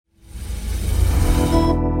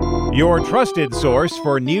Your trusted source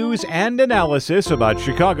for news and analysis about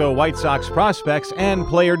Chicago White Sox prospects and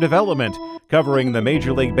player development, covering the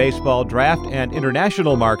Major League Baseball draft and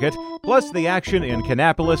international market, plus the action in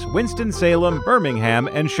Kannapolis, Winston-Salem, Birmingham,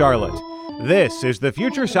 and Charlotte. This is the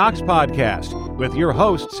FutureSox podcast with your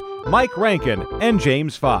hosts, Mike Rankin and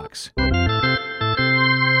James Fox.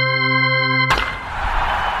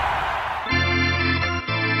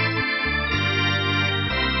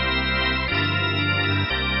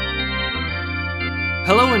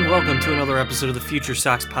 Hello and welcome to another episode of the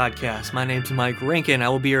FutureSox podcast. My name's Mike Rankin. I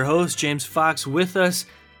will be your host, James Fox, with us.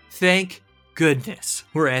 Thank goodness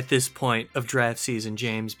we're at this point of draft season,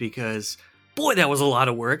 James, because boy, that was a lot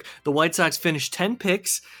of work. The White Sox finished 10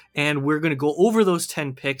 picks, and we're going to go over those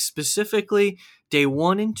 10 picks, specifically day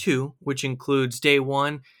 1 and 2, which includes day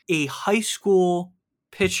 1, a high school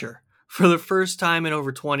pitcher for the first time in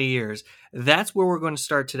over 20 years. That's where we're going to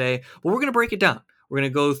start today, but we're going to break it down. We're going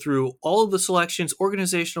to go through all of the selections,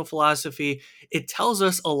 organizational philosophy. It tells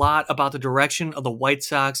us a lot about the direction of the White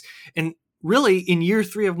Sox. And really, in year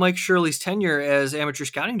 3 of Mike Shirley's tenure as amateur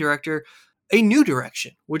scouting director, a new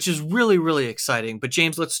direction, which is really, really exciting. But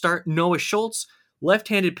James, let's start. Noah Schultz,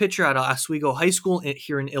 left-handed pitcher out of Oswego High School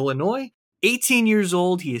here in Illinois. 18 years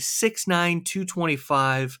old. He is 6'9",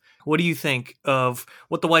 225. What do you think of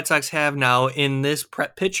what the White Sox have now in this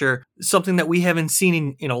prep pitcher? Something that we haven't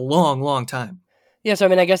seen in a long, long time. Yeah, so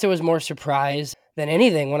I guess it was more surprise than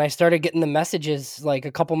anything when I started getting the messages like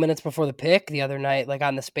a couple minutes before the pick the other night, like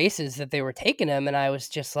on the spaces that they were taking him. And I was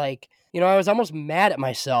just like, I was almost mad at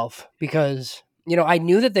myself because, I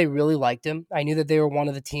knew that they really liked him. I knew that they were one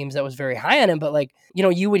of the teams that was very high on him. But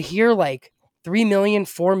you would hear like 3 million,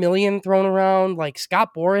 4 million thrown around, like Scott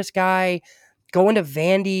Boras guy going to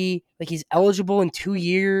Vandy, like he's eligible in 2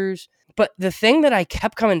 years. But the thing that I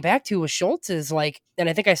kept coming back to with Schultz is like, and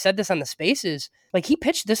I think I said this on the spaces, like he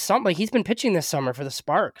pitched this summer, like he's been pitching this summer for the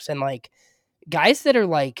Sparks, and like guys that are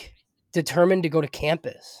like determined to go to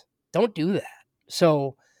campus don't do that.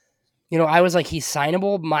 So, I was like, he's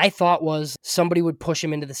signable. My thought was somebody would push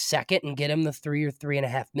him into the second and get him the 3 or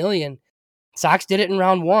 3.5 million. Sox did it in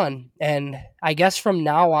round 1. And I guess from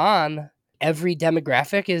now on, every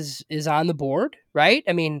demographic is on the board, right?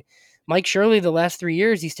 I mean, Mike Shirley, the last 3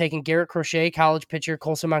 years, he's taken Garrett Crochet, college pitcher,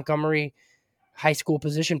 Colson Montgomery, high school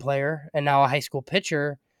position player, and now a high school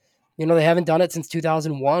pitcher. They haven't done it since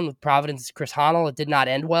 2001 with Providence's Chris Honnell. It did not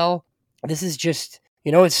end well. This is just,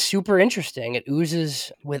 it's super interesting. It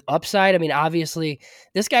oozes with upside. I mean, obviously,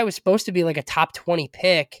 this guy was supposed to be like a top 20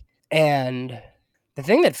 pick, and the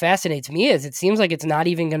thing that fascinates me is it seems like it's not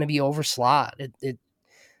even going to be over slot.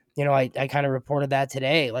 I kind of reported that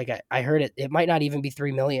today. Like I heard it might not even be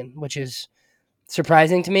 3 million, which is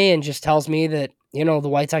surprising to me and just tells me that, the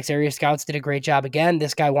White Sox area scouts did a great job again.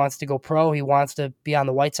 This guy wants to go pro. He wants to be on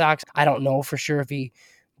the White Sox. I don't know for sure if he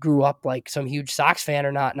grew up like some huge Sox fan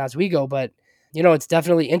or not in Oswego, but it's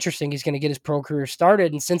definitely interesting. He's going to get his pro career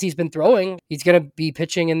started. And since he's been throwing, he's going to be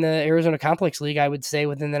pitching in the Arizona Complex League, I would say,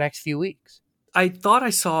 within the next few weeks. I thought I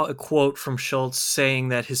saw a quote from Schultz saying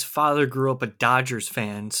that his father grew up a Dodgers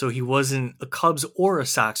fan, so he wasn't a Cubs or a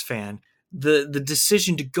Sox fan. The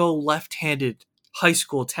decision to go left-handed high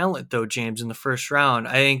school talent, though, James, in the first round,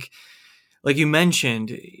 I think, like you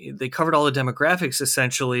mentioned, they covered all the demographics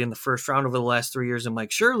essentially in the first round over the last 3 years of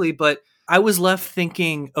Mike Shirley, but I was left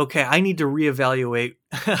thinking, okay, I need to reevaluate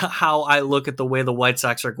how I look at the way the White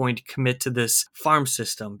Sox are going to commit to this farm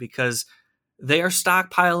system, because they are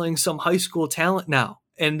stockpiling some high school talent now.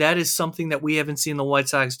 And that is something that we haven't seen the White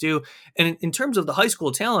Sox do. And in terms of the high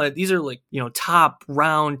school talent, these are like, top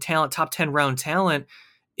 10 round talent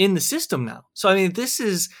in the system now. So, I mean, this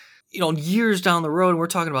is, years down the road, and we're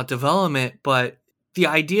talking about development, but the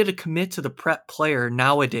idea to commit to the prep player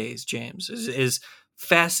nowadays, James, is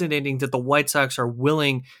fascinating that the White Sox are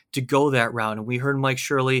willing to go that route. And we heard Mike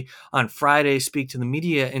Shirley on Friday speak to the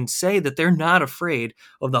media and say that they're not afraid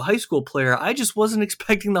of the high school player. I just wasn't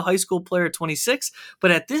expecting the high school player at 26. But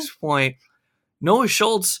at this point, Noah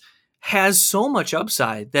Schultz has so much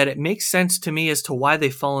upside that it makes sense to me as to why they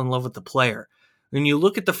fall in love with the player. When you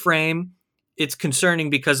look at the frame, it's concerning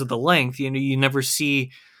because of the length. You never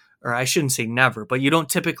see, or I shouldn't say never, but you don't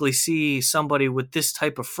typically see somebody with this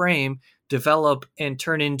type of frame develop and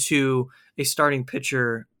turn into a starting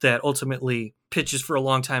pitcher that ultimately pitches for a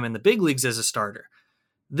long time in the big leagues as a starter.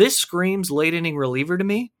 This screams late inning reliever to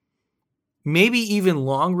me, maybe even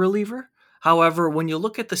long reliever. However, when you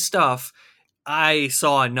look at the stuff, I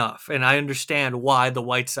saw enough, and I understand why the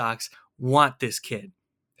White Sox want this kid.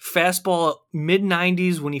 Fastball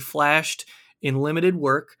mid-90s when he flashed in limited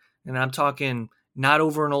work, and I'm talking not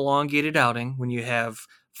over an elongated outing when you have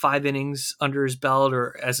 5 innings under his belt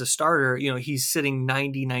or as a starter, he's sitting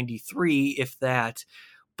 90, 93, if that.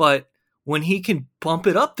 But when he can bump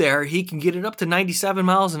it up there, he can get it up to 97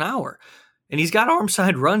 miles an hour. And he's got arm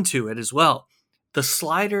side run to it as well. The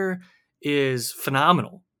slider is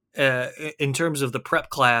phenomenal in terms of the prep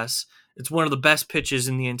class. It's one of the best pitches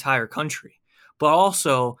in the entire country. But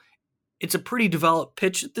also, it's a pretty developed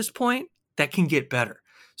pitch at this point that can get better.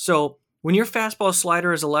 So when your fastball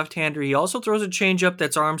slider is a left-hander, he also throws a changeup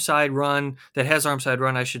that has arm side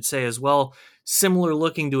run, I should say, as well, similar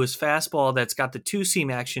looking to his fastball that's got the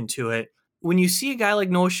two-seam action to it. When you see a guy like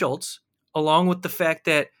Noah Schultz, along with the fact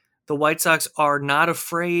that the White Sox are not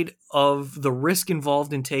afraid of the risk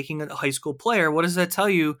involved in taking a high school player, what does that tell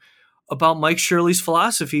you about Mike Shirley's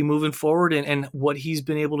philosophy moving forward and what he's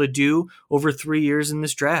been able to do over 3 years in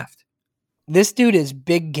this draft? This dude is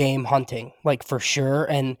big game hunting, like for sure.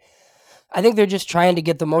 And I think they're just trying to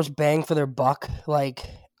get the most bang for their buck, like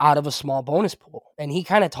out of a small bonus pool. And he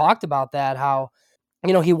kind of talked about that, how,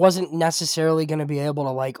 he wasn't necessarily going to be able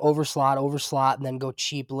to like overslot, and then go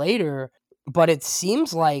cheap later. But it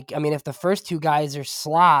seems like, if the first two guys are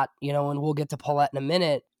slot, and we'll get to Paulette in a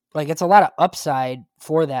minute, like it's a lot of upside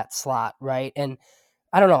for that slot, right? And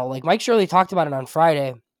I don't know, like Mike Shirley talked about it on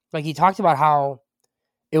Friday. Like he talked about how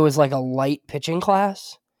it was like a light pitching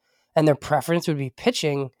class and their preference would be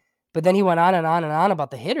pitching. But then he went on and on and on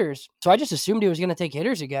about the hitters. So I just assumed he was going to take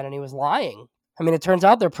hitters again, and he was lying. It turns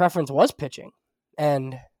out their preference was pitching.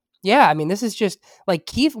 And yeah, this is just like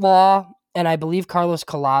Keith Law and I believe Carlos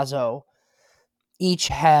Collazo each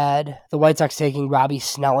had the White Sox taking Robbie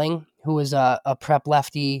Snelling, who was a prep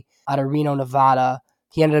lefty out of Reno, Nevada.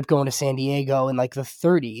 He ended up going to San Diego in like the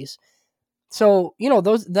 30s. So,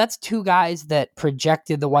 that's two guys that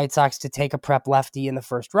projected the White Sox to take a prep lefty in the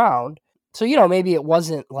first round. So, maybe it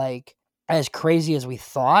wasn't like as crazy as we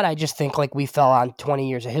thought. I just think like we fell on 20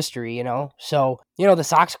 years of history, So, the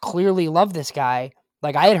Sox clearly love this guy.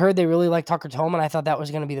 Like I had heard they really like Tucker Toman. I thought that was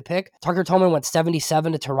going to be the pick. Tucker Toman went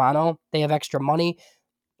 77 to Toronto. They have extra money.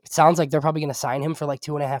 It sounds like they're probably going to sign him for like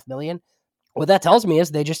 $2.5 million. What that tells me is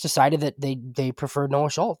they just decided that they preferred Noah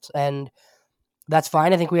Schultz, and that's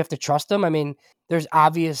fine. I think we have to trust them. There's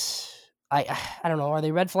obvious, I don't know, are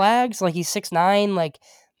they red flags? Like he's 6'9", like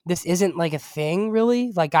this isn't like a thing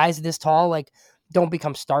really. Like guys this tall, like don't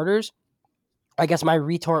become starters. I guess my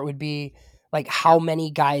retort would be like how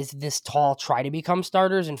many guys this tall try to become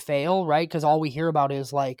starters and fail, right? Because all we hear about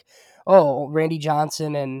is like, oh, Randy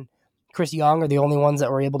Johnson and Chris Young are the only ones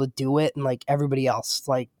that were able to do it, and like everybody else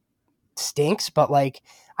like stinks. But like,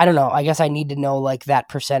 I don't know. I guess I need to know like that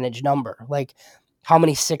percentage number. Like how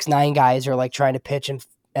many 6'9" guys are like trying to pitch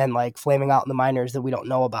and like flaming out in the minors that we don't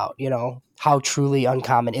know about, How truly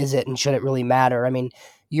uncommon is it, and should it really matter?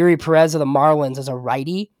 Yuri Perez of the Marlins is a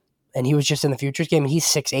righty, and he was just in the Futures game, and he's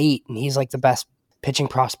 6'8", and he's like the best pitching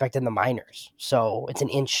prospect in the minors. So it's an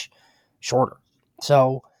inch shorter.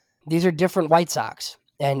 So these are different White Sox.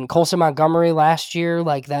 And Colson Montgomery last year,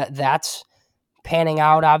 like that's panning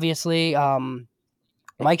out, obviously.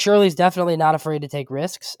 Mike Shirley's definitely not afraid to take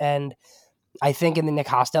risks. And I think in the Nick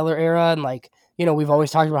Hostetler era, and like, we've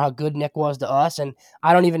always talked about how good Nick was to us. And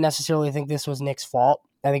I don't even necessarily think this was Nick's fault.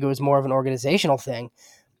 I think it was more of an organizational thing.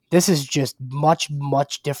 This is just much,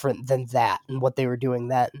 much different than that and what they were doing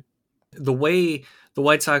then. The way the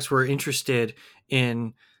White Sox were interested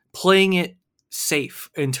in playing it safe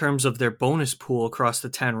in terms of their bonus pool across the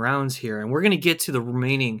 10 rounds here. And we're going to get to the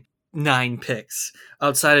remaining 9 picks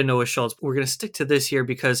outside of Noah Schultz. We're going to stick to this here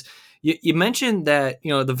because you mentioned that,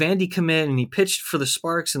 the Vandy commit and he pitched for the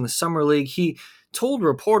Sparks in the Summer League. He told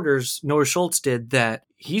reporters, Noah Schultz did, that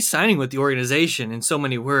he's signing with the organization in so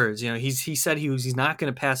many words. He said he's not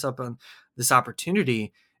going to pass up on this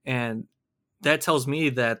opportunity. And that tells me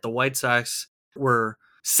that the White Sox were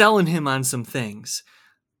selling him on some things.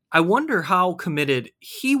 I wonder how committed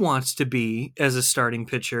he wants to be as a starting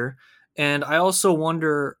pitcher. And I also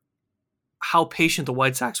wonder how patient the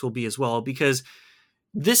White Sox will be as well, because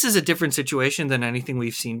this is a different situation than anything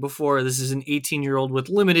we've seen before. This is an 18-year-old with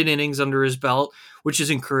limited innings under his belt, which is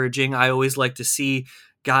encouraging. I always like to see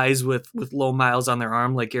guys with low miles on their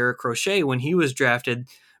arm like Eric Crochet when he was drafted,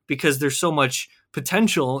 because there's so much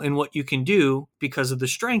potential in what you can do because of the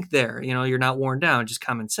strength there. You're not worn down, just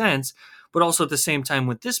common sense. But also at the same time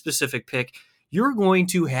with this specific pick, you're going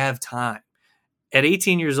to have time. At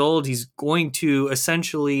 18 years old, he's going to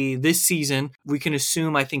essentially this season, we can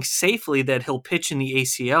assume, I think safely, that he'll pitch in the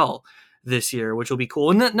ACL this year, which will be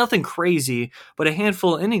cool. And nothing crazy, but a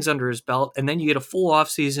handful of innings under his belt. And then you get a full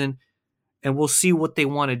offseason, and we'll see what they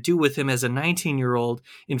want to do with him as a 19-year-old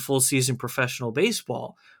in full season professional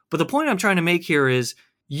baseball. But the point I'm trying to make here is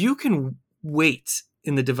you can wait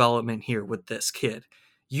in the development here with this kid.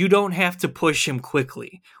 You don't have to push him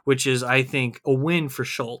quickly, which is, I think, a win for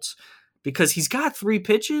Schultz because he's got 3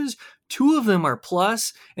 pitches. 2 of them are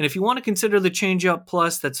plus. And if you want to consider the changeup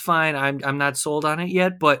plus, that's fine. I'm not sold on it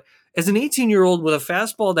yet. But as an 18-year-old with a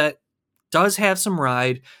fastball that does have some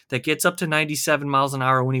ride, that gets up to 97 miles an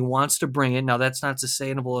hour when he wants to bring it. Now, that's not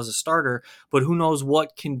sustainable as a starter, but who knows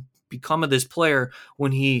what can become of this player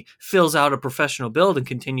when he fills out a professional build and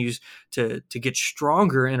continues to get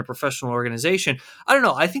stronger in a professional organization. I don't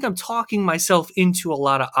know. I think I'm talking myself into a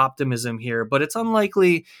lot of optimism here, but it's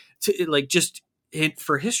unlikely to, like, just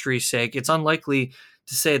for history's sake, it's unlikely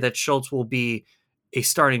to say that Schultz will be a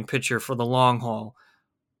starting pitcher for the long haul.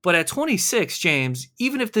 But at 26, James,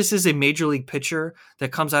 even if this is a major league pitcher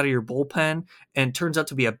that comes out of your bullpen and turns out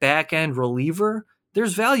to be a back end reliever,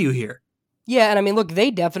 there's value here. Yeah, and I mean, look, they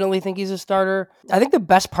definitely think he's a starter. I think the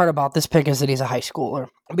best part about this pick is that he's a high schooler.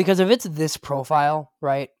 Because if it's this profile,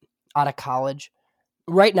 right, out of college,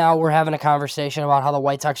 right now we're having a conversation about how the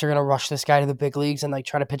White Sox are going to rush this guy to the big leagues and like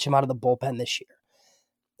try to pitch him out of the bullpen this year.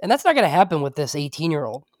 And that's not going to happen with this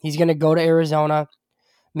 18-year-old. He's going to go to Arizona.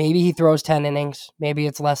 Maybe he throws 10 innings. Maybe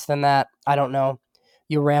it's less than that. I don't know.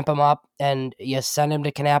 You ramp him up and you send him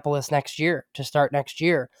to Kannapolis next year to start next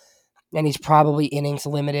year. And he's probably innings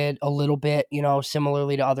limited a little bit, you know,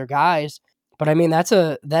 similarly to other guys. But I mean, that's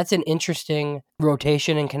an interesting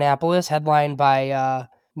rotation in Kannapolis, headlined by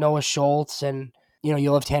Noah Schultz, and you know,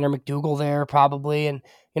 you'll have Tanner McDougal there probably. And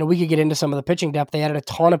you know, we could get into some of the pitching depth. They added a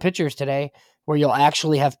ton of pitchers today, where you'll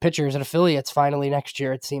actually have pitchers and affiliates finally next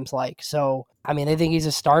year, it seems like. So I mean, I think he's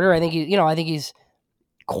a starter. I think he's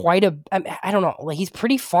quite a. I don't know, like he's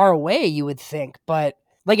pretty far away, you would think, but.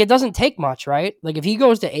 Like, it doesn't take much, right? Like, if he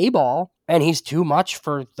goes to A-ball and he's too much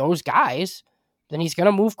for those guys, then he's going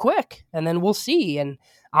to move quick, and then we'll see. And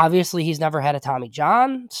obviously, he's never had a Tommy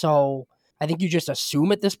John, so I think you just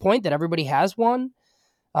assume at this point that everybody has one.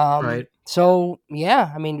 Right. So,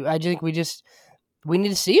 yeah, I mean, I think we need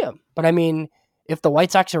to see him. But, I mean, if the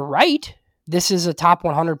White Sox are right, this is a top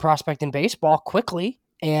 100 prospect in baseball quickly,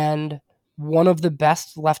 and one of the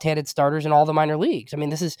best left-handed starters in all the minor leagues. I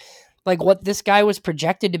mean, this is... Like what this guy was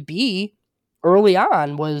projected to be early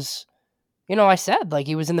on was, you know, I said, like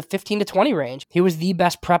he was in the 15 to 20 range. He was the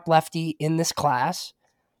best prep lefty in this class.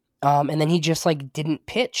 And then he just like didn't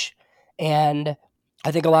pitch. And I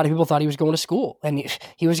think a lot of people thought he was going to school and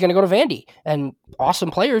he was going to go to Vandy, and awesome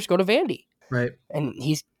players go to Vandy. Right. And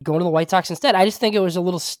he's going to the White Sox instead. I just think it was a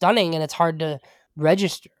little stunning, and it's hard to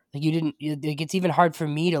register. Like it's even hard for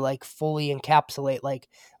me to like fully encapsulate like,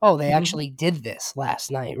 oh, they actually did this last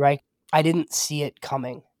night, right? I didn't see it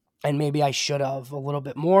coming, and maybe I should have a little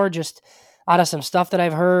bit more just out of some stuff that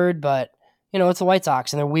I've heard, but you know, it's the White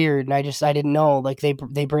Sox and they're weird. And I didn't know, like they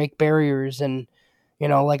break barriers, and you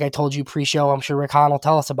know, like I told you pre-show, I'm sure Rick Hahn will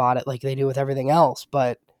tell us about it like they do with everything else,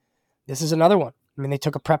 but this is another one. I mean, they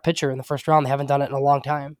took a prep pitcher in the first round. They haven't done it in a long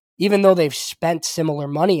time, even though they've spent similar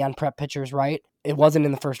money on prep pitchers, right? It wasn't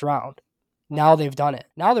in the first round. Now they've done it.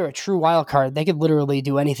 Now they're a true wild card. They could literally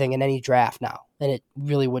do anything in any draft now, and it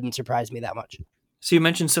really wouldn't surprise me that much. So you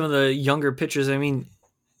mentioned some of the younger pitchers. I mean,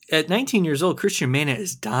 at 19 years old, Christian Mena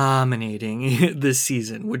is dominating this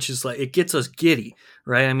season, which is like, it gets us giddy,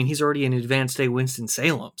 right? I mean, he's already in advanced day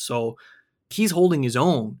Winston-Salem, so he's holding his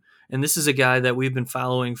own. And this is a guy that we've been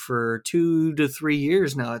following for 2 to 3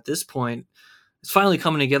 years now at this point. It's finally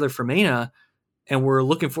coming together for Mena, and we're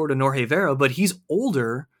looking forward to Norge Vera, but he's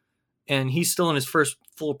older, and he's still in his first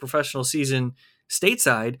full professional season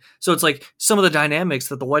stateside. So it's like some of the dynamics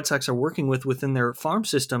that the White Sox are working with within their farm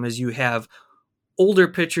system is you have older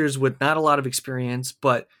pitchers with not a lot of experience,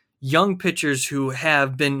 but young pitchers who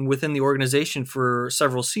have been within the organization for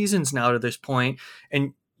several seasons now to this point.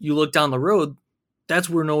 And you look down the road, that's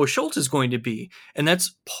where Noah Schultz is going to be. And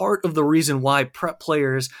that's part of the reason why prep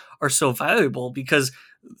players are so valuable, because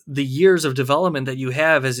the years of development that you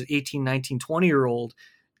have as an 18, 19, 20-year-old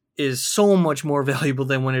is so much more valuable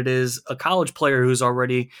than when it is a college player who's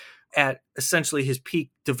already at essentially his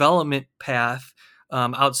peak development path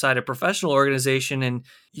outside a professional organization. And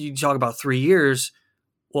you talk about 3 years.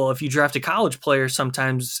 Well, if you draft a college player,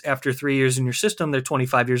 sometimes after 3 years in your system, they're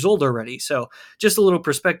 25 years old already. So just a little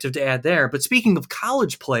perspective to add there. But speaking of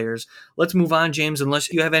college players, let's move on, James,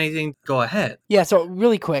 unless you have anything, go ahead. Yeah, so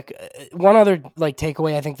really quick, one other like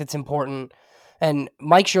takeaway I think that's important, and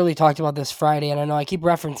Mike Shirley talked about this Friday, and I know I keep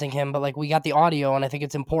referencing him, but like we got the audio, and I think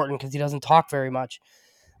it's important because he doesn't talk very much.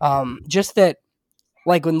 Just that,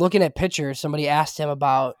 like when looking at pitchers, somebody asked him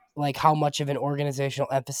about like how much of an organizational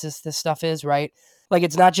emphasis this stuff is, right? Like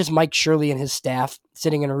it's not just Mike Shirley and his staff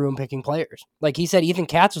sitting in a room picking players. Like he said, Ethan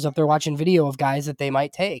Katz was up there watching video of guys that they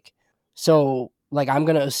might take. So like, I'm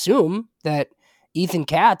going to assume that Ethan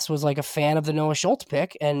Katz was like a fan of the Noah Schultz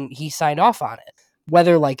pick and he signed off on it.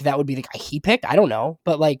 Whether like that would be the guy he picked, I don't know.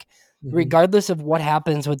 But like, regardless of what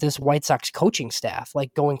happens with this White Sox coaching staff,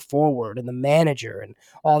 like going forward and the manager and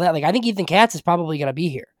all that, like I think Ethan Katz is probably going to be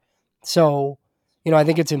here. So, I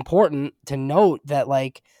think it's important to note that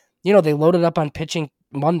like, they loaded up on pitching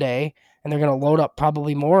Monday and they're going to load up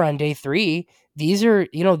probably more on day 3. These are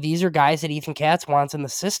guys that Ethan Katz wants in the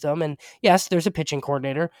system. And yes, there's a pitching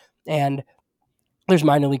coordinator and there's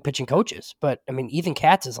minor league pitching coaches, but I mean, Ethan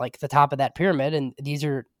Katz is like the top of that pyramid. And these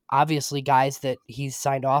are obviously guys that he's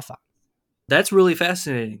signed off on. That's really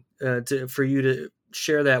fascinating for you to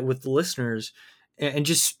share that with the listeners. And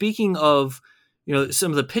just speaking of,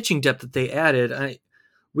 some of the pitching depth that they added,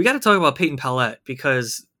 we got to talk about Peyton Pallette,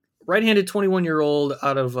 because right-handed 21-year-old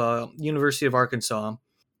out of University of Arkansas.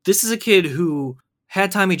 This is a kid who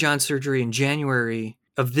had Tommy John surgery in January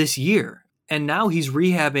of this year, and now he's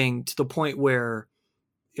rehabbing to the point where,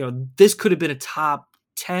 this could have been a top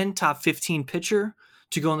 10, top 15 pitcher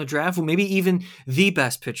to go in the draft, or maybe even the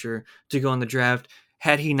best pitcher to go in the draft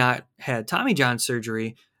had he not had Tommy John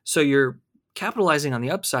surgery. So you're capitalizing on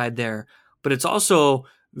the upside there, but it's also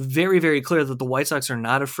very, very clear that the White Sox are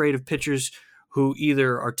not afraid of pitchers who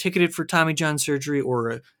either are ticketed for Tommy John surgery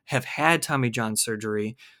or have had Tommy John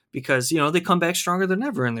surgery, because, they come back stronger than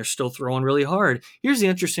ever and they're still throwing really hard. Here's the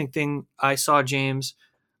interesting thing I saw, James.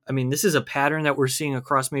 I mean, this is a pattern that we're seeing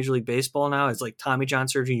across Major League Baseball now. It's like Tommy John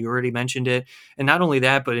surgery. You already mentioned it. And not only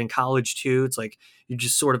that, but in college too, it's like you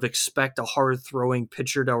just sort of expect a hard throwing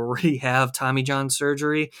pitcher to already have Tommy John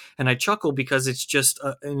surgery. And I chuckle because it's just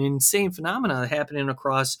an insane phenomenon happening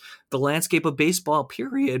across the landscape of baseball,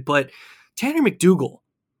 period. But Tanner McDougal,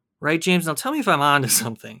 right, James? Now tell me if I'm on to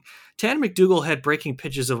something. Tanner McDougal had breaking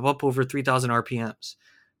pitches of up over 3,000 RPMs.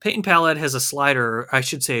 Peyton Pallette has a slider, I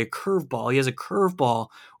should say a curveball. He has a curveball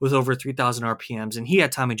with over 3,000 RPMs, and he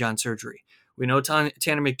had Tommy John surgery. We know Tanner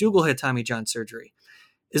McDougal had Tommy John surgery.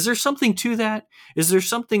 Is there something to that? Is there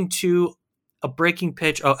something to a breaking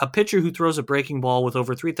pitch, a pitcher who throws a breaking ball with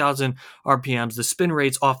over 3,000 RPMs, the spin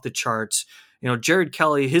rate's off the charts? Jared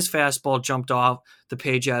Kelly, his fastball jumped off the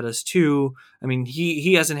page at us too. I mean,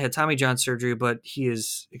 he hasn't had Tommy John surgery, but he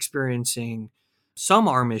is experiencing some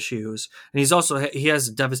arm issues, and he has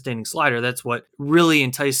a devastating slider. That's what really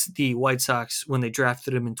enticed the White Sox when they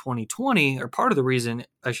drafted him in 2020, or part of the reason,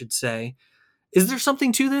 I should say. Is there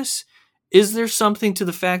something to this? Is there something to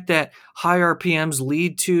the fact that high RPMs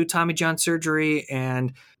lead to Tommy John surgery?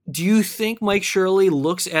 And do you think Mike Shirley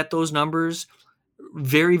looks at those numbers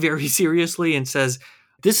very, very seriously and says,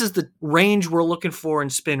 this is the range we're looking for in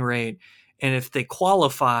spin rate, and if they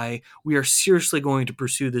qualify, we are seriously going to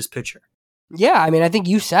pursue this pitcher? Yeah, I mean, I think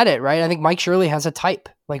you said it, right? I think Mike Shirley has a type.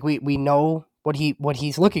 Like we know what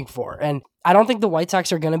he's looking for. And I don't think the White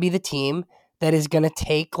Sox are going to be the team that is going to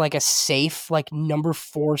take like a safe, like number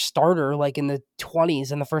 4 starter, like in the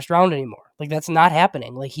 20s in the first round anymore. Like that's not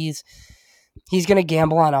happening. Like he's going to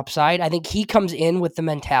gamble on upside. I think he comes in with the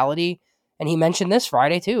mentality, and he mentioned this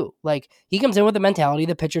Friday too. Like he comes in with the mentality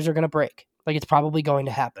the pitchers are going to break. Like it's probably going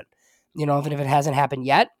to happen. Even if it hasn't happened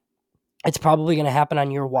yet, it's probably going to happen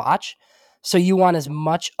on your watch. So you want as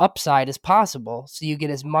much upside as possible, so you get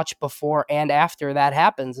as much before and after that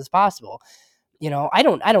happens as possible. I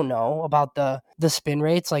don't know about the spin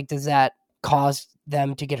rates. Like, does that cause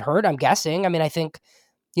them to get hurt? I'm guessing. I mean, I think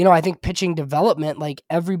pitching development, like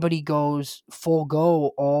everybody goes full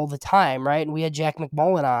go all the time, right? And we had Jack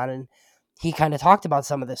McMullen on, and he kind of talked about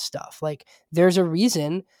some of this stuff. Like, there's a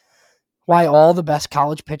reason why all the best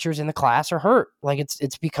college pitchers in the class are hurt. Like,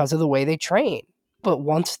 it's because of the way they train. But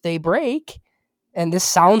once they break, and this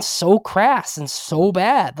sounds so crass and so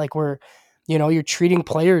bad, like you're treating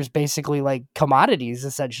players basically like commodities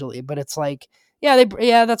essentially, but it's like,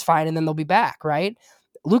 yeah, that's fine. And then they'll be back. Right.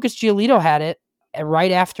 Lucas Giolito had it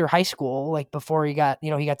right after high school, like before he got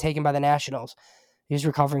taken by the Nationals. He was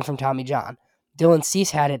recovering from Tommy John. Dylan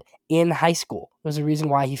Cease had it in high school. There's a reason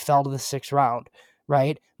why he fell to the 6th round,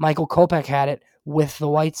 right? Michael Kopech had it with the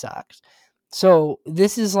White Sox. So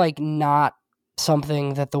this is like not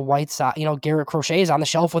something that the White Sox, Garrett Crochet is on the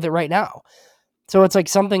shelf with it right now. So it's like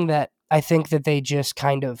something that I think that they just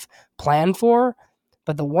kind of plan for.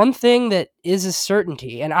 But the one thing that is a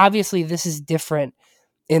certainty, and obviously this is different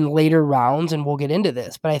in later rounds, and we'll get into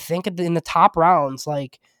this, but I think in the top rounds,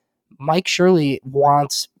 like Mike Shirley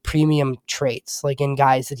wants premium traits, like in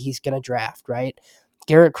guys that he's going to draft, right?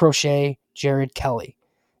 Garrett Crochet, Jared Kelly,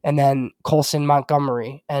 and then Colson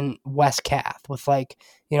Montgomery and Wes Kath with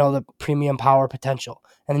the premium power potential.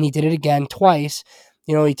 And then he did it again twice.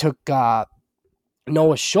 He took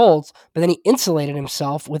Noah Schultz, but then he insulated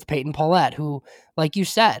himself with Peyton Paulette, who, like you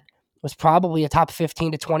said, was probably a top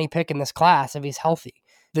 15 to 20 pick in this class if he's healthy.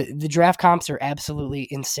 The draft comps are absolutely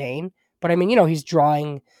insane, but I mean, he's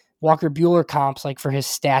drawing Walker Buehler comps like for his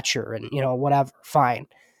stature and, whatever, fine.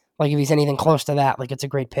 Like if he's anything close to that, like it's a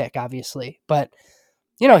great pick, obviously. But,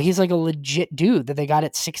 he's like a legit dude that they got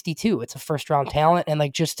at 62. It's a first round talent. And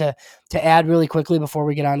like just to add really quickly before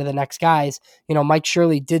we get on to the next guys, Mike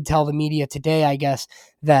Shirley did tell the media today, I guess,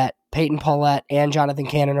 that Peyton Paulette and Jonathan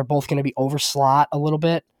Cannon are both going to be over slot a little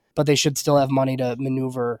bit, but they should still have money to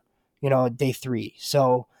maneuver, day 3.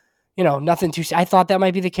 So, nothing too, I thought that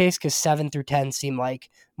might be the case because 7 through 10 seem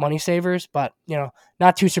like money savers, but,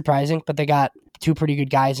 not too surprising, but they got 2 pretty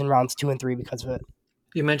good guys in rounds 2 and 3 because of it.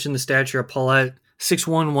 You mentioned the stature of Paulette,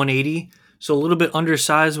 6'1", 180. So a little bit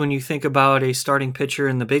undersized when you think about a starting pitcher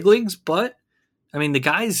in the big leagues, but I mean, the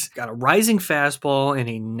guy's got a rising fastball and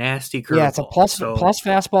a nasty curveball. Yeah, it's a plus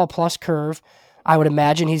fastball, plus curve. I would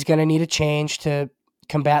imagine he's going to need a change to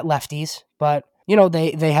combat lefties, but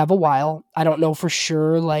they have a while. I don't know for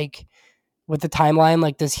sure, like with the timeline,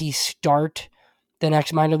 like does he start the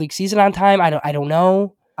next minor league season on time? I don't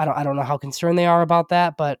know. I don't know how concerned they are about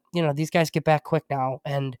that, but these guys get back quick now,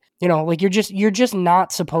 and like you're just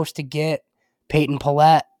not supposed to get Peyton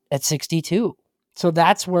Paulette at 62. So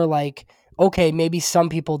that's where like, okay, maybe some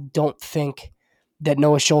people don't think that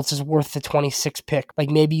Noah Schultz is worth the 26th pick. Like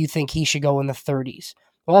maybe you think he should go in the 30s.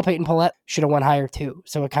 Well, Peyton Paulette should have went higher too.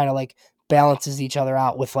 So it kind of like balances each other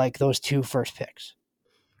out with like those 2 first picks.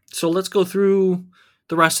 So let's go through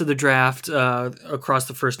the rest of the draft across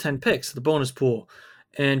the first 10 picks, the bonus pool.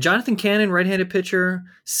 And Jonathan Cannon, right-handed pitcher,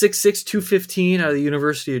 6'6", 215 out of the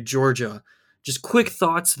University of Georgia. Just quick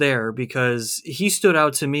thoughts there because he stood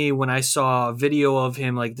out to me when I saw a video of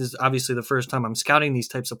him. Like this is obviously the first time I'm scouting these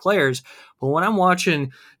types of players. But when I'm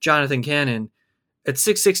watching Jonathan Cannon at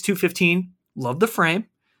 6'6", 215, love the frame.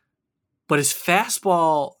 But his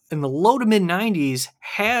fastball in the low to mid-90s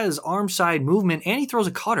has arm side movement and he throws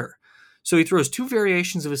a cutter. So he throws 2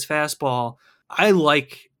 variations of his fastball. I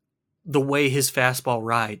like the way his fastball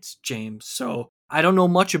rides, James. So I don't know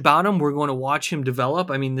much about him. We're going to watch him develop.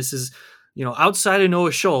 I mean, this is, outside of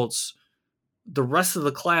Noah Schultz, the rest of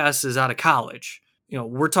the class is out of college.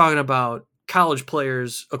 We're talking about college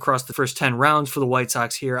players across the first 10 rounds for the White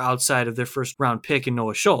Sox here outside of their first round pick in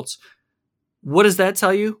Noah Schultz. What does that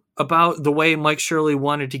tell you about the way Mike Shirley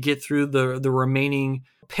wanted to get through the remaining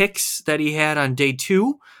picks that he had on day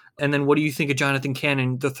 2? And then what do you think of Jonathan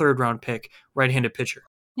Cannon, the 3rd round pick, right-handed pitcher?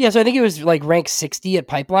 Yeah, so I think it was like ranked 60 at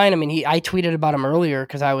Pipeline. I mean, I tweeted about him earlier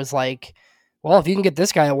because I was like, well, if you can get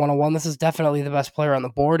this guy at 101, this is definitely the best player on the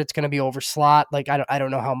board. It's going to be over slot. Like, I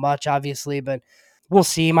don't know how much, obviously, but we'll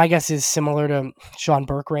see. My guess is similar to Sean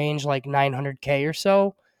Burke range, like 900K or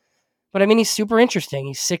so. But I mean, he's super interesting.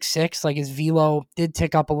 He's 6'6", like his velo did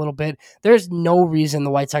tick up a little bit. There's no reason the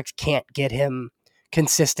White Sox can't get him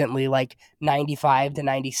consistently like 95 to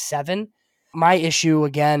 97. My issue,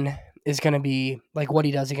 again, is going to be like what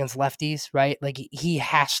he does against lefties, right? Like he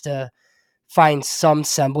has to find some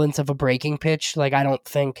semblance of a breaking pitch. Like I don't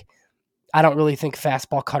really think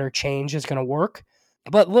fastball cutter change is going to work.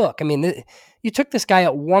 But look, I mean, you took this guy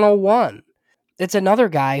at 101. It's another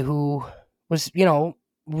guy who was,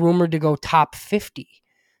 rumored to go top 50.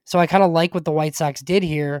 So I kind of like what the White Sox did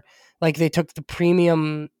here. Like they took the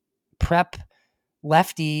premium prep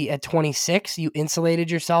lefty at 26. You insulated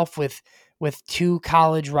yourself with 2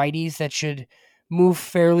 college righties that should move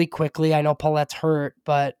fairly quickly. I know Paulette's hurt,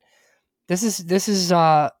 but this is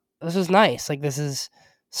nice. Like this is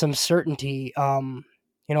some certainty.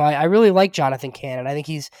 I really like Jonathan Cannon. I think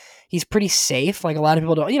he's pretty safe. Like a lot of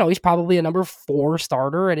people don't, he's probably a number 4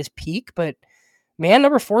 starter at his peak, but man,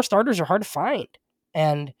 number 4 starters are hard to find.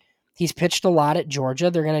 And he's pitched a lot at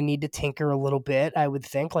Georgia. They're going to need to tinker a little bit, I would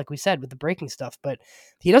think, like we said, with the breaking stuff, but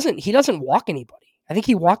he doesn't walk anybody. I think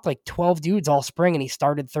he walked like 12 dudes all spring and he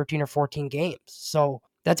started 13 or 14 games. So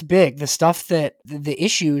that's big. The stuff that the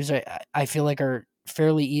issues I feel like are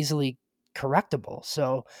fairly easily correctable.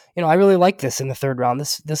 So, I really like this in the 3rd round.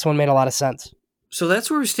 This one made a lot of sense. So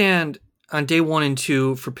that's where we stand on day 1 and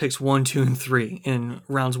 2 for picks 1, 2, and 3 in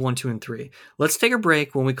rounds 1, 2, and 3. Let's take a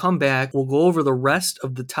break. When we come back, we'll go over the rest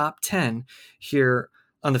of the top 10 here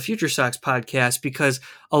on the FutureSox podcast because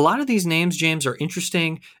a lot of these names, James, are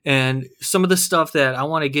interesting. And some of the stuff that I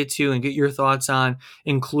want to get to and get your thoughts on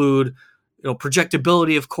include,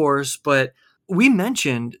 projectability, of course. But we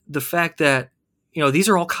mentioned the fact that, these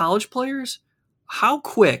are all college players. How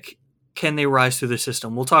quick can they rise through the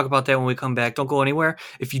system? We'll talk about that when we come back. Don't go anywhere.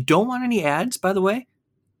 If you don't want any ads, by the way,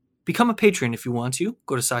 become a patron if you want to.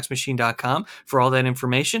 Go to SoxMachine.com for all that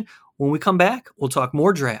information. When we come back, we'll talk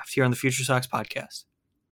more draft here on the FutureSox podcast.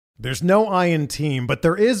 There's no I in team, but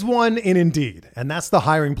there is one in Indeed, and that's the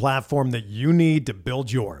hiring platform that you need to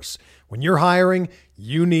build yours. When you're hiring,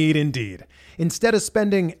 you need Indeed. Instead of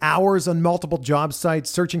spending hours on multiple job sites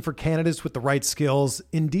searching for candidates with the right skills,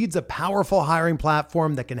 Indeed's a powerful hiring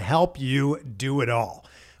platform that can help you do it all.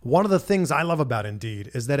 One of the things I love about Indeed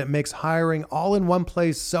is that it makes hiring all in one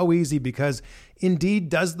place so easy because Indeed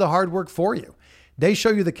does the hard work for you. They show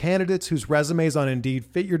you the candidates whose resumes on Indeed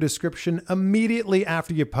fit your description immediately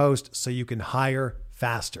after you post so you can hire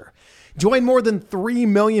faster. Join more than 3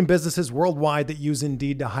 million businesses worldwide that use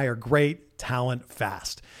Indeed to hire great talent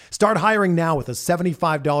fast. Start hiring now with a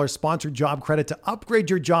 $75 sponsored job credit to upgrade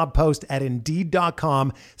your job post at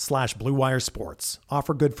Indeed.com/Blue Wire Sports.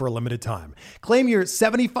 Offer good for a limited time. Claim your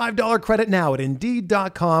 $75 credit now at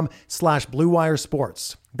Indeed.com/Blue Wire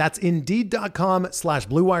Sports. That's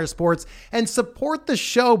Indeed.com/Blue Wire Sports, and support the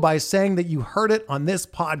show by saying that you heard it on this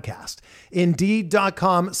podcast.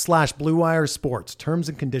 Indeed.com/Blue Wire Sports. Terms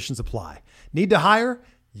and conditions apply. Need to hire?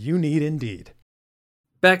 You need Indeed.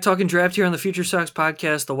 Back talking draft here on the FutureSox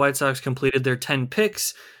podcast. The White Sox completed their 10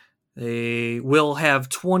 picks. They will have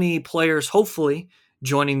 20 players, hopefully,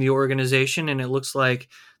 joining the organization, and it looks like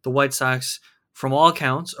the White Sox, from all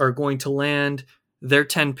accounts, are going to land their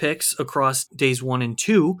 10 picks across days 1 and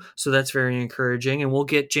 2, so that's very encouraging. And we'll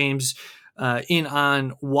get James in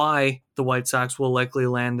on why the White Sox will likely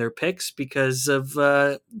land their picks because of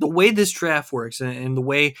the way this draft works and the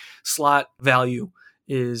way slot value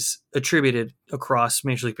is attributed across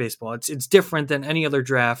Major League Baseball. It's different than any other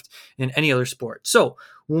draft in any other sport. So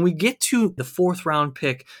when we get to the 4th round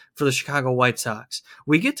pick for the Chicago White Sox,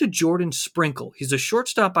 we get to Jordan Sprinkle. He's a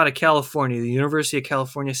shortstop out of California, the University of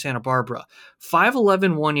California, Santa Barbara.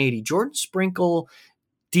 5'11", 180. Jordan Sprinkle,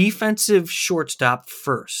 defensive shortstop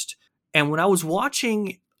first. And when I was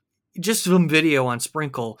watching just some video on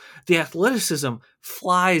Sprinkle, the athleticism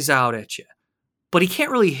flies out at you. But he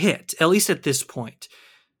can't really hit, at least at this point.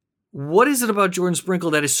 What is it about Jordan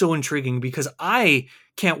Sprinkle that is so intriguing? Because I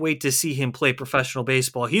can't wait to see him play professional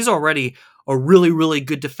baseball. He's already a really, really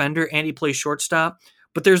good defender, and he plays shortstop.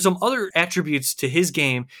 But there's some other attributes to his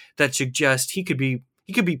game that suggest he could be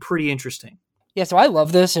pretty interesting. Yeah, so I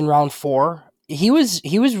love this in round 4. He was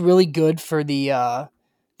really good for the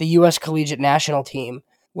U.S. Collegiate National Team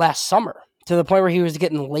last summer, to the point where he was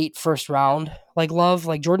getting late first round love.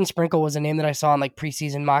 Like Jordan Sprinkle was a name that I saw in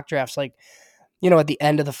preseason mock drafts, at the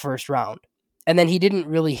end of the first round. And then he didn't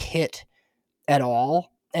really hit at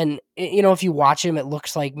all. And, if you watch him, it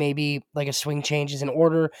looks like maybe a swing change is in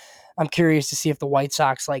order. I'm curious to see if the White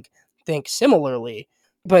Sox think similarly.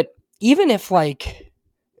 But even if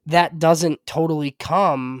that doesn't totally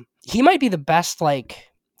come, he might be the best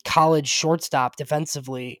college shortstop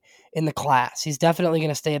defensively in the class. He's definitely going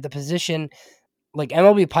to stay at the position.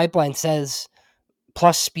 MLB Pipeline says,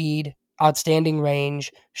 plus speed, outstanding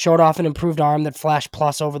range, showed off an improved arm that flashed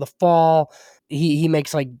plus over the fall. He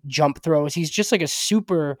makes jump throws. He's just a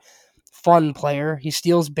super fun player. He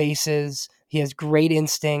steals bases. He has great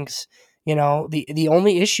instincts. The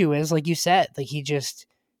only issue is, like you said,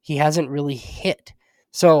 he hasn't really hit.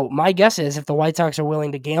 So my guess is if the White Sox are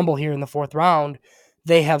willing to gamble here in the 4th round,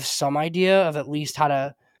 they have some idea of at least how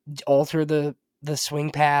to alter the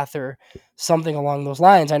swing path or something along those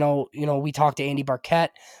lines. I know, we talked to Andy Barquette.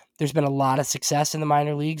 There's been a lot of success in the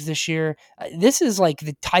minor leagues this year. This is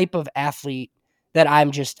the type of athlete that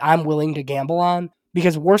I'm willing to gamble on,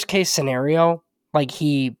 because worst case scenario,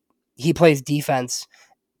 he plays defense,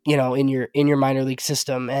 in your minor league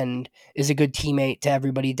system and is a good teammate to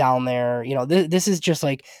everybody down there. This is just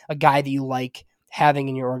a guy that you like having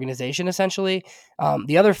in your organization, essentially.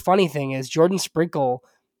 The other funny thing is Jordan Sprinkle,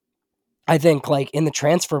 I think in the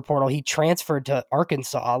transfer portal, he transferred to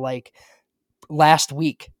Arkansas last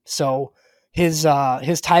week. So his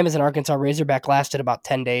time as an Arkansas Razorback lasted about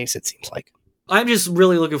 10 days, it seems like. I'm just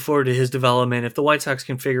really looking forward to his development. If the White Sox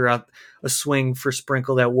can figure out a swing for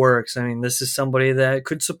Sprinkle that works, this is somebody that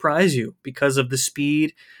could surprise you because of the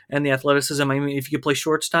speed and the athleticism. If you could play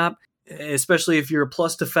shortstop, especially if you're a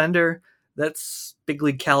plus defender, that's big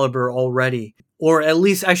league caliber already. Or at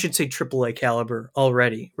least I should say AAA caliber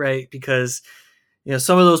already, right? Because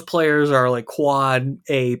some of those players are quad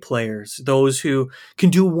A players, those who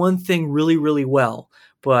can do one thing really, really well,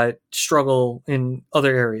 but struggle in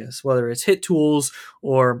other areas, whether it's hit tools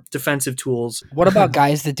or defensive tools. What about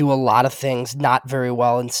guys that do a lot of things not very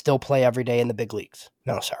well and still play every day in the big leagues?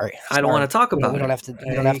 No, sorry. I don't want to talk about it. We don't have to.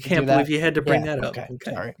 I can't believe you had to bring that up. Okay.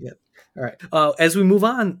 Sorry. Yeah. All right. As we move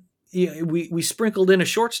on Yeah, we sprinkled in a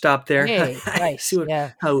shortstop there. Hey, nice. See what?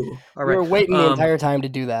 Yeah. Oh, all We right. were waiting the entire time to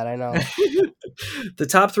do that. I know. The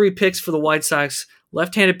top 3 picks for the White Sox: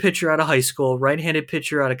 left-handed pitcher out of high school, right-handed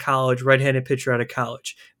pitcher out of college, right-handed pitcher out of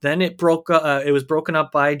college. Then it was broken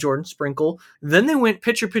up by Jordan Sprinkle. Then they went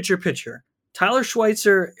pitcher, pitcher, pitcher. Tyler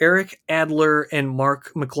Schweitzer, Eric Adler, and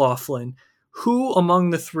Mark McLaughlin. Who among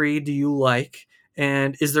the 3 do you like?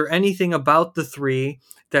 And is there anything about the 3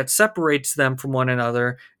 that separates them from one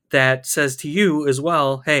another that says to you as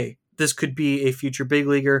well, hey, this could be a future big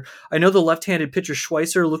leaguer? I know the left-handed pitcher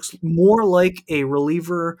Schweitzer looks more like a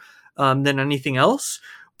reliever than anything else,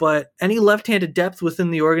 but any left-handed depth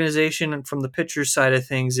within the organization and from the pitcher's side of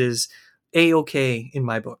things is A-okay in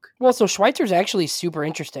my book. Well, so Schweitzer's actually super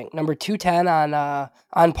interesting. Number 210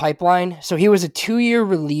 on Pipeline. So he was a 2-year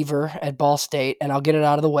reliever at Ball State, and I'll get it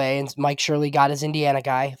out of the way. And Mike Shirley got his Indiana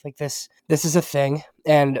guy. Like this is a thing.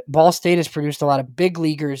 And Ball State has produced a lot of big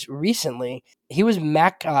leaguers recently. He was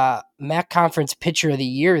MAC Conference Pitcher of the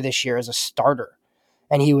Year this year as a starter.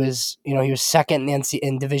 And he was second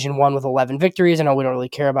in Division I with 11 victories. I know we don't really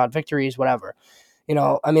care about victories, whatever. The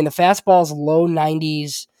fastball's low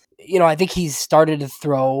 90s. I think he's started to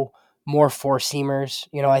throw more 4-seamers.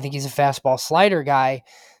 I think he's a fastball slider guy.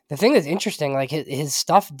 The thing that's interesting, like his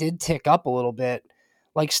stuff did tick up a little bit,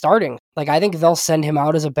 like starting. Like I think they'll send him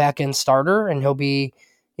out as a back-end starter and he'll be,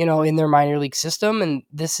 in their minor league system. And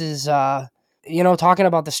this is, talking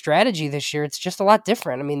about the strategy this year, it's just a lot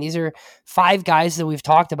different. I mean, these are 5 guys that we've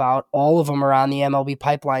talked about. All of them are on the MLB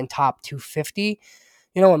Pipeline top 250.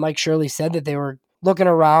 When Mike Shirley said that they were looking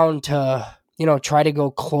around to, try to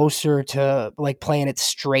go closer to like playing it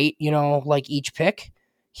straight, like each pick.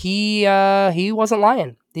 He wasn't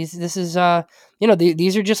lying. These are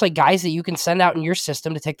just like guys that you can send out in your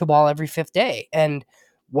system to take the ball every 5th day. And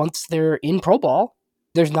once they're in pro ball,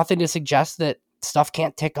 there's nothing to suggest that stuff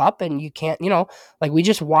can't tick up and you can't, like we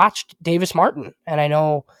just watched Davis Martin, and I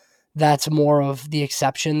know that's more of the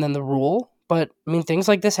exception than the rule, but I mean, things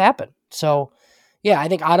like this happen. So yeah, I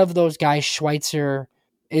think out of those guys, Schweitzer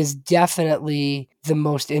is definitely the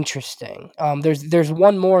most interesting. There's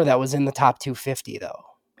one more that was in the top 250 though.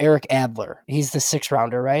 Eric Adler. He's the 6th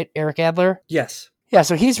rounder, right? Eric Adler? Yes. Yeah,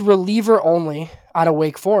 so he's reliever only out of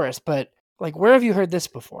Wake Forest, but like where have you heard this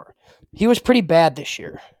before? He was pretty bad this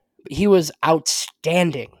year. He was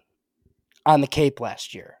outstanding on the Cape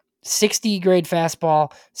last year. 60 grade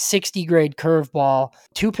fastball, 60 grade curveball,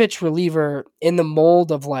 2-pitch reliever in the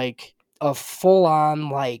mold of like a full-on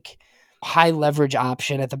like high leverage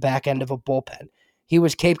option at the back end of a bullpen. He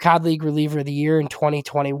was Cape Cod League Reliever of the Year in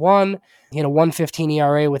 2021. He had a 1.15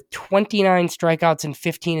 ERA with 29 strikeouts in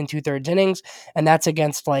 15 2/3 innings, and that's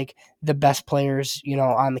against like the best players,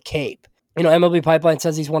 on the Cape. MLB Pipeline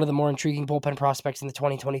says he's one of the more intriguing bullpen prospects in the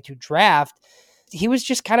 2022 draft. He was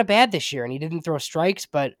just kind of bad this year, and he didn't throw strikes,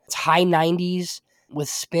 but it's high 90s with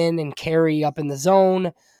spin and carry up in the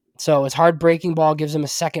zone. So his hard breaking ball gives him a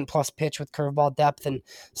 2nd+ pitch with curveball depth and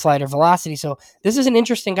slider velocity. So this is an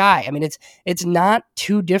interesting guy. I mean, it's not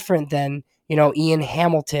too different than, Ian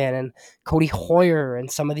Hamilton and Cody Hoyer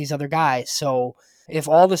and some of these other guys. So if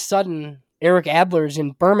all of a sudden Eric Adler's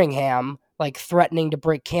in Birmingham, like threatening to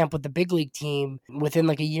break camp with the big league team within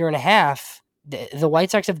like a year and a half, the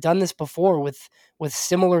White Sox have done this before with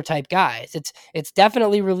similar type guys. It's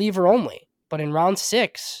definitely reliever only, but in round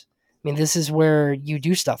 6, I mean, this is where you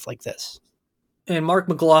do stuff like this. And Mark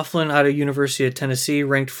McLaughlin out of University of Tennessee,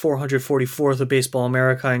 ranked 444th of Baseball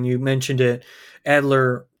America, and you mentioned it,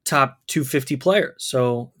 Adler, top 250 player.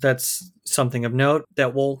 So that's something of note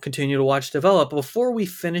that we'll continue to watch develop. Before we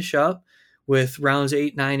finish up with rounds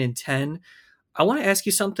 8, 9, and 10, I want to ask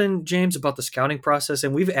you something, James, about the scouting process.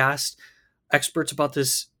 And we've asked experts about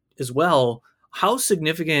this as well. How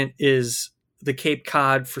significant is the Cape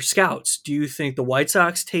Cod for scouts? Do you think the White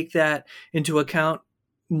Sox take that into account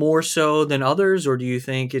more so than others, or do you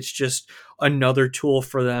think it's just another tool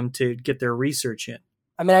for them to get their research in?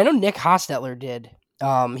 I mean, I know Nick Hostetler did.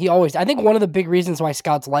 I think one of the big reasons why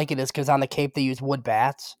scouts like it is because on the Cape they use wood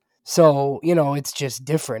bats. So, it's just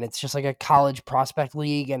different. It's just like a college prospect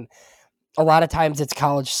league, and a lot of times it's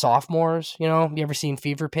college sophomores. You ever seen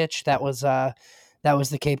Fever Pitch? That was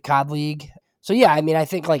the Cape Cod League. So yeah, I mean, I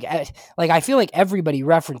think like I feel like everybody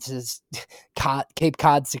references Cape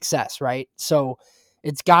Cod success, right? So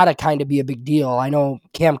it's got to kind of be a big deal. I know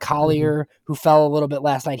Cam Collier, who fell a little bit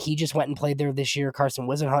last night, he just went and played there this year. Carson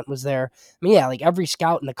Wisenhunt was there. I mean, yeah, like every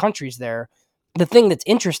scout in the country's there. The thing that's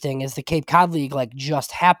interesting is the Cape Cod League like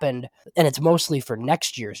just happened, and it's mostly for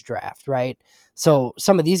next year's draft, right? So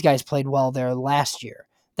some of these guys played well there last year.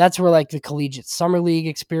 That's where like the Collegiate Summer League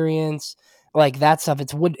experience, like that stuff.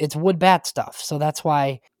 It's wood bat stuff. So that's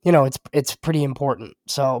why, it's pretty important.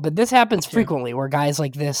 So, but this happens frequently where guys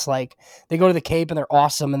like this, like they go to the Cape and they're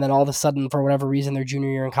awesome. And then all of a sudden, for whatever reason, their junior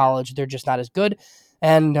year in college, they're just not as good.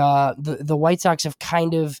 And the White Sox have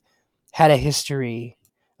kind of had a history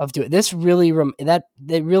of doing this. It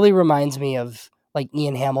really reminds me of like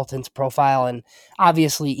Ian Hamilton's profile. And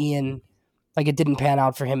obviously Ian, like it didn't pan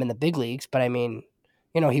out for him in the big leagues, but I mean,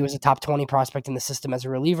 he was a top 20 prospect in the system as a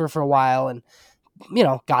reliever for a while and,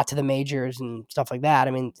 got to the majors and stuff like that.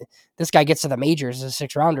 I mean, this guy gets to the majors as a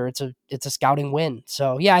 6th rounder. It's a scouting win.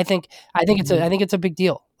 So yeah, I think it's a big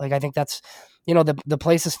deal. Like, I think that's, the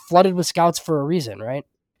place is flooded with scouts for a reason, right?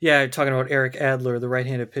 Yeah. Talking about Eric Adler, the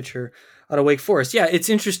right-handed pitcher out of Wake Forest. Yeah. It's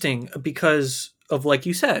interesting because of, like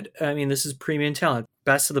you said, I mean, this is premium talent,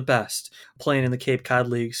 best of the best playing in the Cape Cod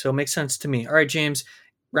League. So it makes sense to me. All right, James,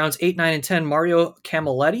 rounds 8, 9, and 10, Mario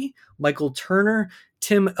Camilletti, Michael Turner,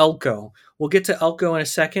 Tim Elko. We'll get to Elko in a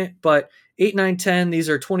second, but 8, 9, 10, these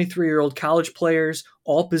are 23-year-old college players,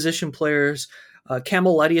 all position players.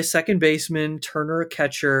 Camilletti, a second baseman, Turner, a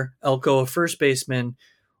catcher, Elko, a first baseman.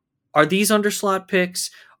 Are these underslot picks?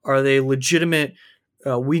 Are they legitimate?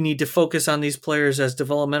 We need to focus on these players as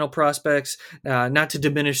developmental prospects, not to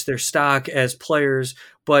diminish their stock as players,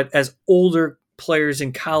 but as older players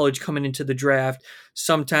in college coming into the draft.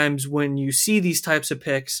 Sometimes when you see these types of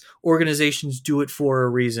picks, organizations do it for a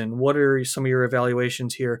reason. What are some of your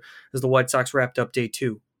evaluations here as the White Sox wrapped up day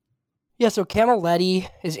 2? Yeah, so Camilletti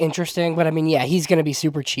is interesting, but I mean, yeah, he's going to be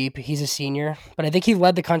super cheap. He's a senior, but I think he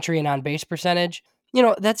led the country in on-base percentage.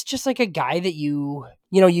 That's just like a guy that you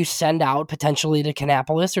send out potentially to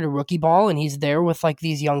Kannapolis or to rookie ball, and he's there with like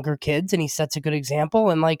these younger kids, and he sets a good example.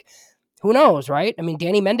 And like, who knows, right? I mean,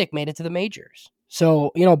 Danny Mendick made it to the majors.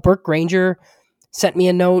 So, Burke Granger sent me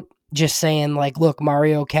a note just saying like, look,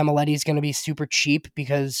 Mario Camilletti is going to be super cheap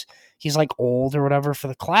because he's like old or whatever for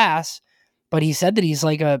the class. But he said that he's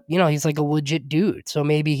like a legit dude. So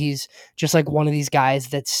maybe he's just like one of these guys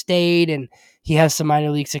that stayed and he has some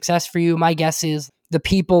minor league success for you. My guess is the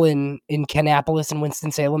people in Kannapolis and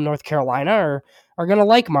Winston-Salem, North Carolina are going to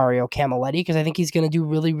like Mario Camilletti because I think he's going to do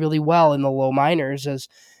really, really well in the low minors as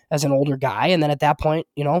an older guy. And then at that point,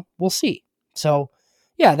 we'll see. So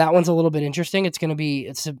yeah, that one's a little bit interesting. It's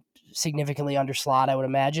a significantly underslot, I would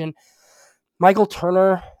imagine. Michael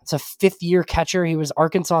Turner, it's a 5th-year catcher. He was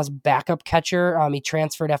Arkansas's backup catcher. He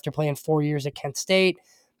transferred after playing 4 years at Kent State.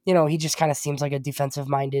 He just kind of seems like a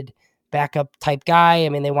defensive-minded backup type guy. I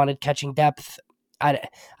mean, they wanted catching depth. I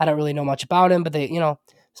don't really know much about him, but they,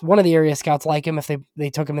 one of the area scouts like him if they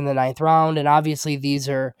took him in the 9th round. And obviously these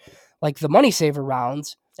are like the money saver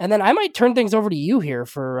rounds. And then I might turn things over to you here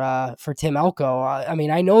for Tim Elko. I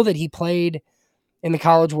mean, I know that he played in the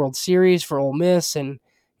College World Series for Ole Miss, and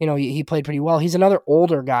he played pretty well. He's another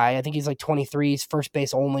older guy. I think he's like 23. He's first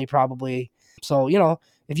base only probably. So,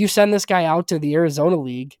 if you send this guy out to the Arizona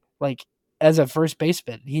League, like as a first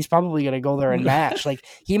baseman, he's probably going to go there and match. Like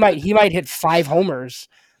he might hit 5 homers,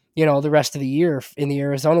 the rest of the year in the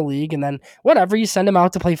Arizona League. And then whatever, you send him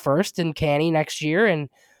out to play first in Canny next year. And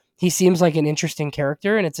he seems like an interesting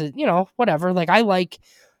character. And it's whatever. Like I like,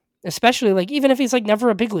 especially like, even if he's like never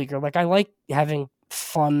a big leaguer, like I like having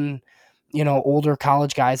fun, older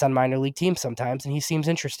college guys on minor league teams sometimes, and he seems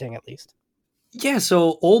interesting at least. Yeah,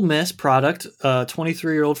 so Ole Miss product,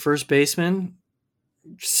 23-year-old first baseman,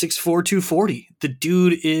 6'4", 240. The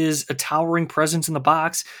dude is a towering presence in the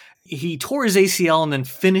box. He tore his ACL and then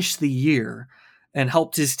finished the year and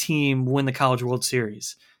helped his team win the College World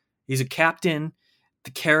Series. He's a captain.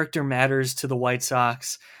 The character matters to the White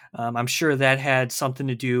Sox. I'm sure that had something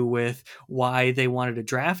to do with why they wanted to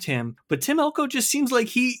draft him. But Tim Elko just seems like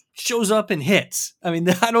he shows up and hits. I mean,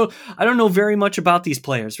 I don't know very much about these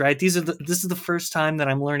players, right? This is the first time that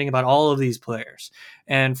I'm learning about all of these players.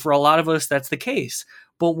 And for a lot of us, that's the case.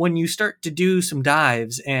 But when you start to do some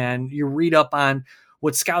dives and you read up on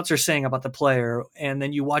what scouts are saying about the player, and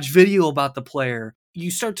then you watch video about the player,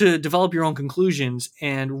 you start to develop your own conclusions.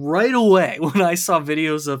 And right away, when I saw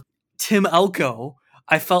videos of Tim Elko,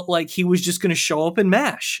 I felt like he was just going to show up and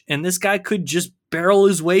mash. And this guy could just barrel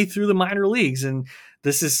his way through the minor leagues. And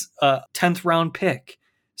this is a 10th round pick.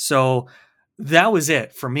 So that was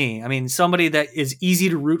it for me. I mean, somebody that is easy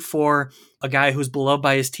to root for, a guy who's beloved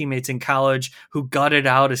by his teammates in college, who gutted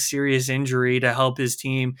out a serious injury to help his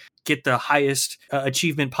team get the highest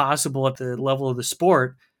achievement possible at the level of the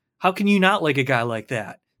sport. How can you not like a guy like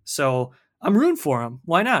that? So I'm rooting for him.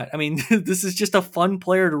 Why not? I mean, this is just a fun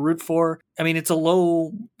player to root for. I mean, it's a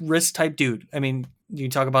low risk type dude. I mean, You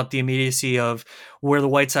talk about the immediacy of where the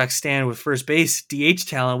White Sox stand with first base DH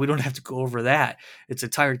talent. We don't have to go over that. It's a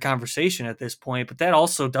tired conversation at this point, but that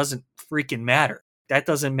also doesn't freaking matter. That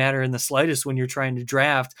doesn't matter in the slightest when you're trying to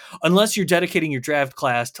draft, unless you're dedicating your draft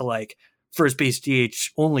class to like first base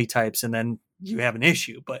DH only types, and then you have an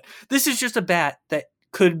issue. But this is just a bat that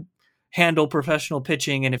could handle professional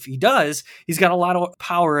pitching, and if he does, he's got a lot of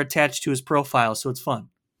power attached to his profile, so it's fun.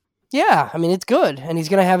 Yeah, I mean, it's good. And he's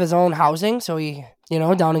going to have his own housing, so he,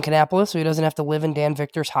 down in Kannapolis, so he doesn't have to live in Dan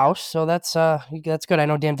Victor's house. So that's good. I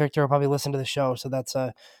know Dan Victor will probably listen to the show, so that's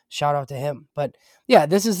a shout out to him. But yeah,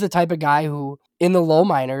 this is the type of guy who, in the low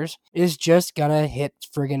minors, is just going to hit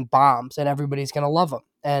friggin' bombs, and everybody's going to love him.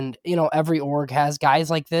 And, every org has guys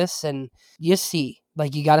like this, and you see,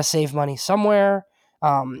 like, you got to save money somewhere.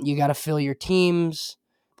 You got to fill your teams.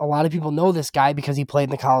 A lot of people know this guy because he played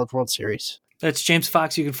in the College World Series. That's James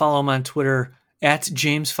Fox. You can follow him on Twitter at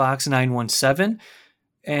JamesFox917.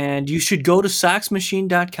 And you should go to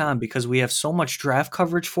SoxMachine.com because we have so much draft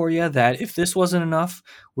coverage for you that if this wasn't enough,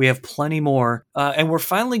 we have plenty more. And we're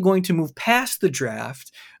finally going to move past the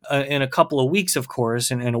draft in a couple of weeks, of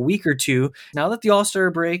course, in a week or two. Now that the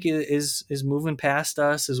All-Star break is moving past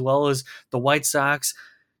us, as well as the White Sox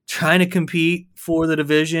trying to compete for the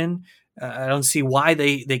division. I don't see why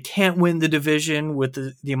they can't win the division with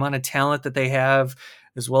the amount of talent that they have,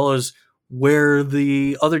 as well as where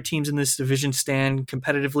the other teams in this division stand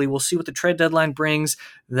competitively. We'll see what the trade deadline brings.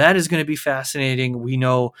 That is going to be fascinating. We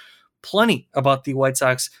know plenty about the White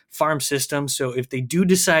Sox farm system, so if they do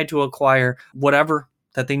decide to acquire whatever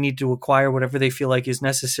that they need to acquire, whatever they feel like is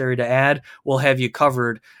necessary to add, we'll have you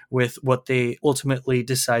covered with what they ultimately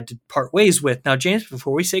decide to part ways with. Now, James,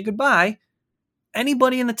 before we say goodbye,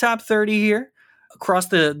 anybody in the top 30 here across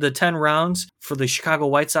the 10 rounds for the Chicago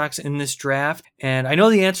White Sox in this draft? And I know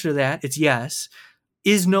the answer to that. It's yes.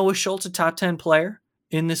 Is Noah Schultz a top 10 player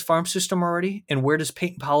in this farm system already? And where does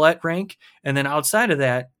Peyton Paulette rank? And then outside of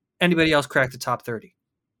that, anybody else crack the top 30?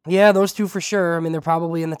 Yeah, those two for sure. I mean, they're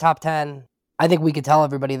probably in the top 10. I think we could tell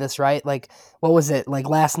everybody this, right? Like, what was it? Like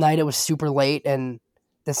last night it was super late, and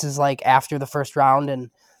this is like after the first round,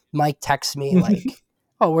 and Mike texts me like,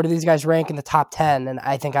 oh, where do these guys rank in the top 10? And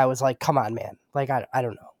I think I was like, come on, man. Like, I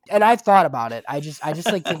don't know. And I've thought about it. I just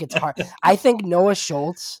like think it's hard. I think Noah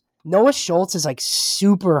Schultz is like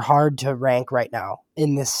super hard to rank right now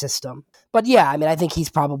in this system. But yeah, I mean, I think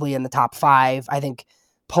he's probably in the top 5. I think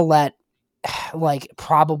Paulette, like,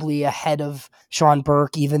 probably ahead of Sean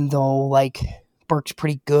Burke, even though like Burke's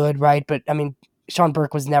pretty good, right? But I mean, Sean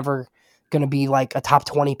Burke was never going to be like a top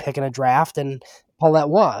 20 pick in a draft, and Paulette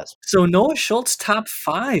was. So Noah Schultz top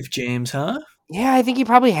 5, James, huh? Yeah, I think he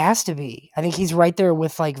probably has to be. I think he's right there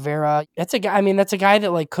with like Vera. That's a guy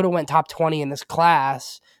that like could have went top 20 in this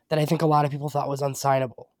class that I think a lot of people thought was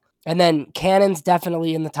unsignable. And then Cannon's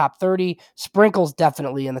definitely in the top 30. Sprinkle's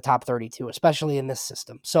definitely in the top 32, especially in this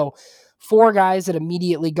system. So 4 guys that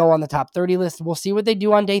immediately go on the top 30 list. We'll see what they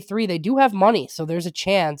do on day 3. They do have money, so there's a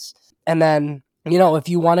chance. And then, if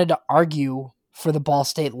you wanted to argue for the Ball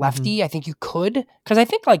State lefty, I think you could, because I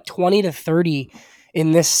think like 20 to 30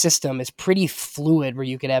 in this system is pretty fluid where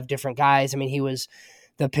you could have different guys. I mean, he was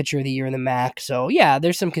the pitcher of the year in the MAC. So yeah,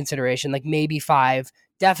 there's some consideration, like maybe 5,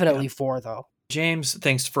 definitely 4 though. James,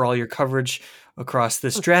 thanks for all your coverage across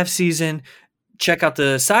this draft season. Check out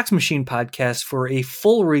the Sox Machine podcast for a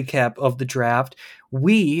full recap of the draft.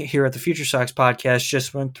 We here at the Future Sox podcast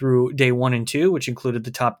just went through day 1 and 2, which included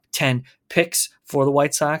the top 10 picks for the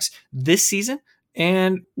White Sox this season.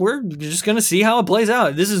 And we're just going to see how it plays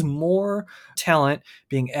out. This is more talent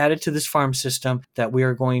being added to this farm system that we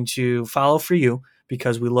are going to follow for you,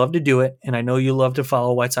 because we love to do it. And I know you love to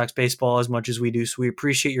follow White Sox baseball as much as we do. So we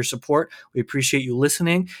appreciate your support. We appreciate you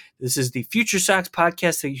listening. This is the Future Sox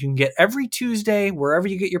podcast that you can get every Tuesday, wherever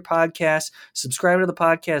you get your podcasts. Subscribe to the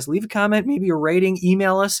podcast, leave a comment, maybe a rating,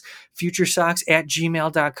 email us,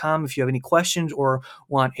 futuresox@gmail.com. If you have any questions or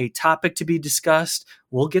want a topic to be discussed,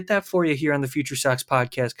 we'll get that for you here on the Future Sox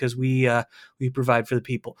podcast, because we provide for the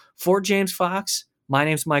people. For James Fox, my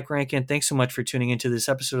name's Mike Rankin. Thanks so much for tuning into this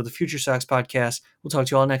episode of the Future Sox podcast. We'll talk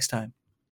to you all next time.